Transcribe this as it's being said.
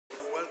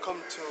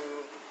welcome to,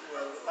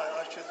 well,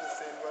 I should be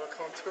saying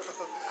welcome to,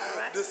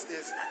 Right. this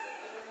is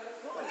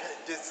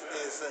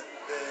the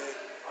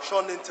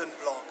Shawn Linton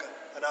blog,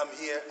 and I'm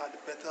here at the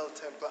Bethnal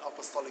Temple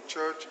Apostolic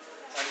Church,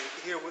 and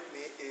here with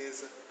me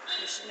is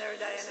Missionary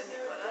Diane and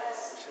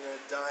Nicholas. Missionary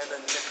Diane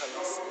and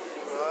Nicholas,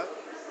 right?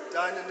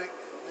 Diane and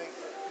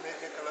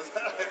Nicholas,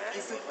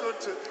 is it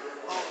good to,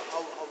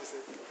 how is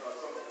it?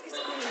 It's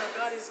good, you know,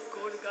 God is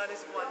good, God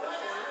is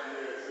wonderful.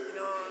 You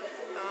know,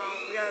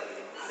 we are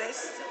being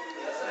blessed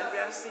and we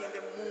are seeing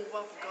the move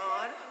of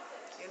God,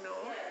 you know,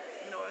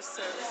 in our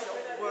service of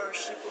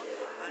worship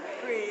and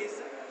praise,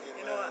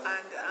 you know,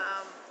 and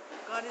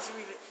God is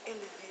really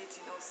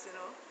elevating us, you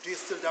know. Do you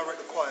still direct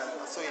the choir?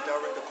 I saw you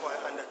direct the choir,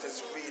 and that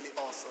is really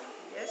awesome.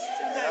 Yes,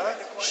 still Yeah? direct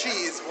the choir. She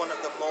is one of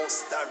the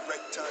most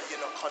director,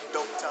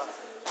 conductor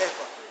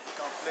ever.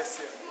 God bless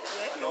you.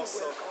 Yeah, And you're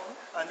also, welcome.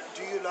 and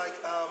do you like,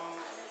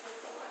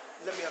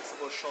 let me ask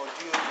about Shawn.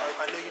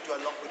 I know you do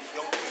a lot with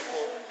young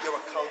people. You're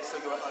a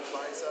counselor, you're an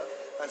advisor,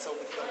 and so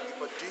with young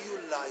people. Do you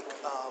like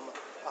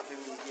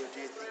having me here? Do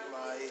you think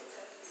my...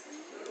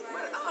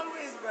 Well,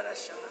 always, Brother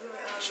Shawn.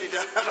 She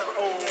does.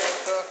 Oh.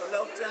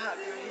 Love to have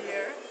you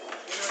here.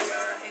 You know,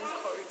 you're an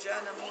encourager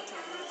and a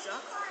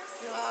motivator.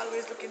 You know,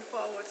 always looking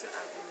forward to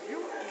having you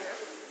here.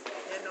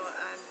 You know,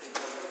 and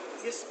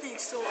you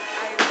speak so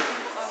highly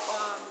of,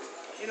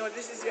 you know,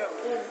 this is your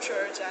home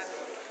church, and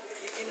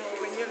you know,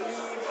 when you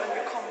leave, when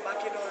you come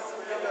back, you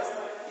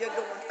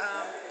don't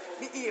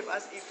behave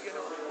as if, you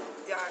know,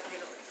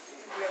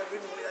 we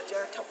know that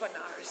you're a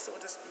tapanari, so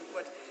to speak,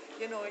 but,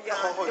 you know, you're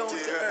a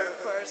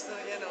down-to-earth person,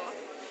 you know,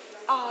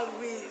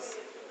 always,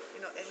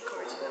 you know,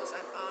 encouraging us,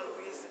 and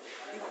always,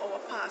 even our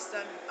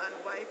pastor and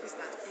wife is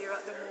not here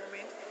at the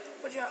moment,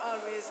 but you're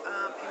always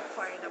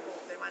inquiring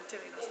about them and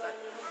telling us that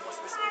we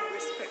must be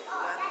respectful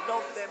and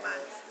love them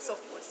and so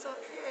forth. So,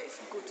 yeah, it's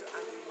good to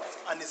have you.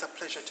 And it's a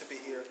pleasure to be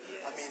here.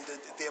 Yes. I mean,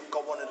 they've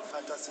got one of the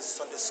fantastic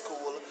Sunday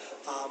school,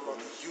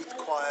 youth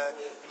choir,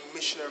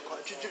 missionary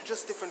choir,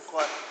 just different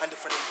choir and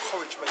different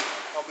encouragement.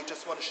 And we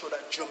just want to show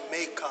that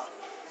Jamaica,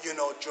 you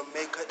know,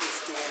 Jamaica is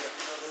doing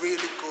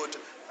really good.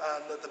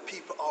 And the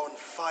people are on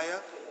fire,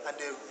 and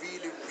they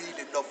really,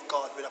 really love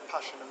God with a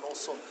passion, and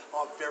also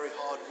are very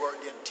hard work.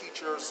 They're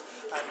teachers,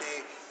 and they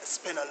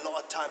spend a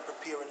lot of time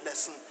preparing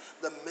lessons.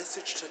 The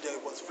message today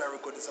was very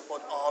good. It's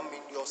about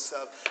arming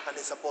yourself, and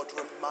it's about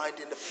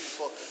reminding the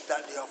people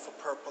that they are for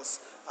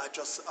purpose.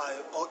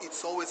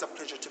 It's always a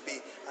pleasure to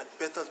be at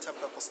Bethnal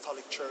Temple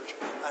Apostolic Church,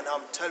 and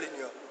I'm telling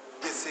you,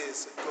 this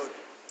is good.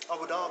 I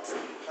would ask,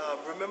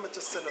 remember to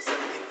send us an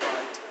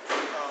invite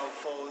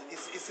for,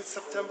 is it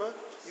September,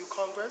 you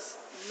Congress?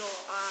 No,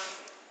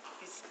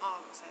 it's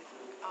August, I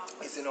think.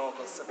 August. It's in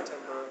August,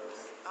 September,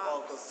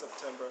 August,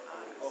 September.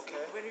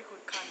 Okay. Where you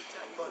could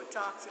contact, you could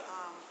talk to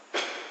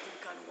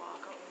Deacon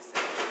Walker, who's the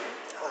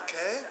president,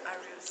 Okay.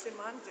 Ariel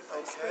Simmons, the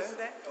vice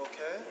president.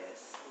 Okay.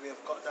 Yes. We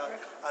have got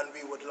that, and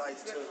we would like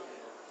to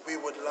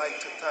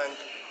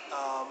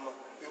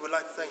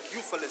thank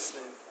you for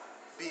listening.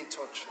 Be in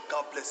touch.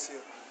 God bless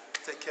you.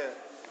 Take care.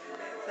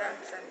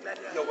 Thanks, I'm glad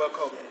You're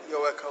welcome.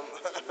 You're welcome.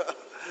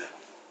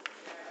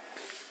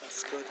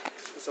 That's good.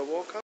 It's a walker.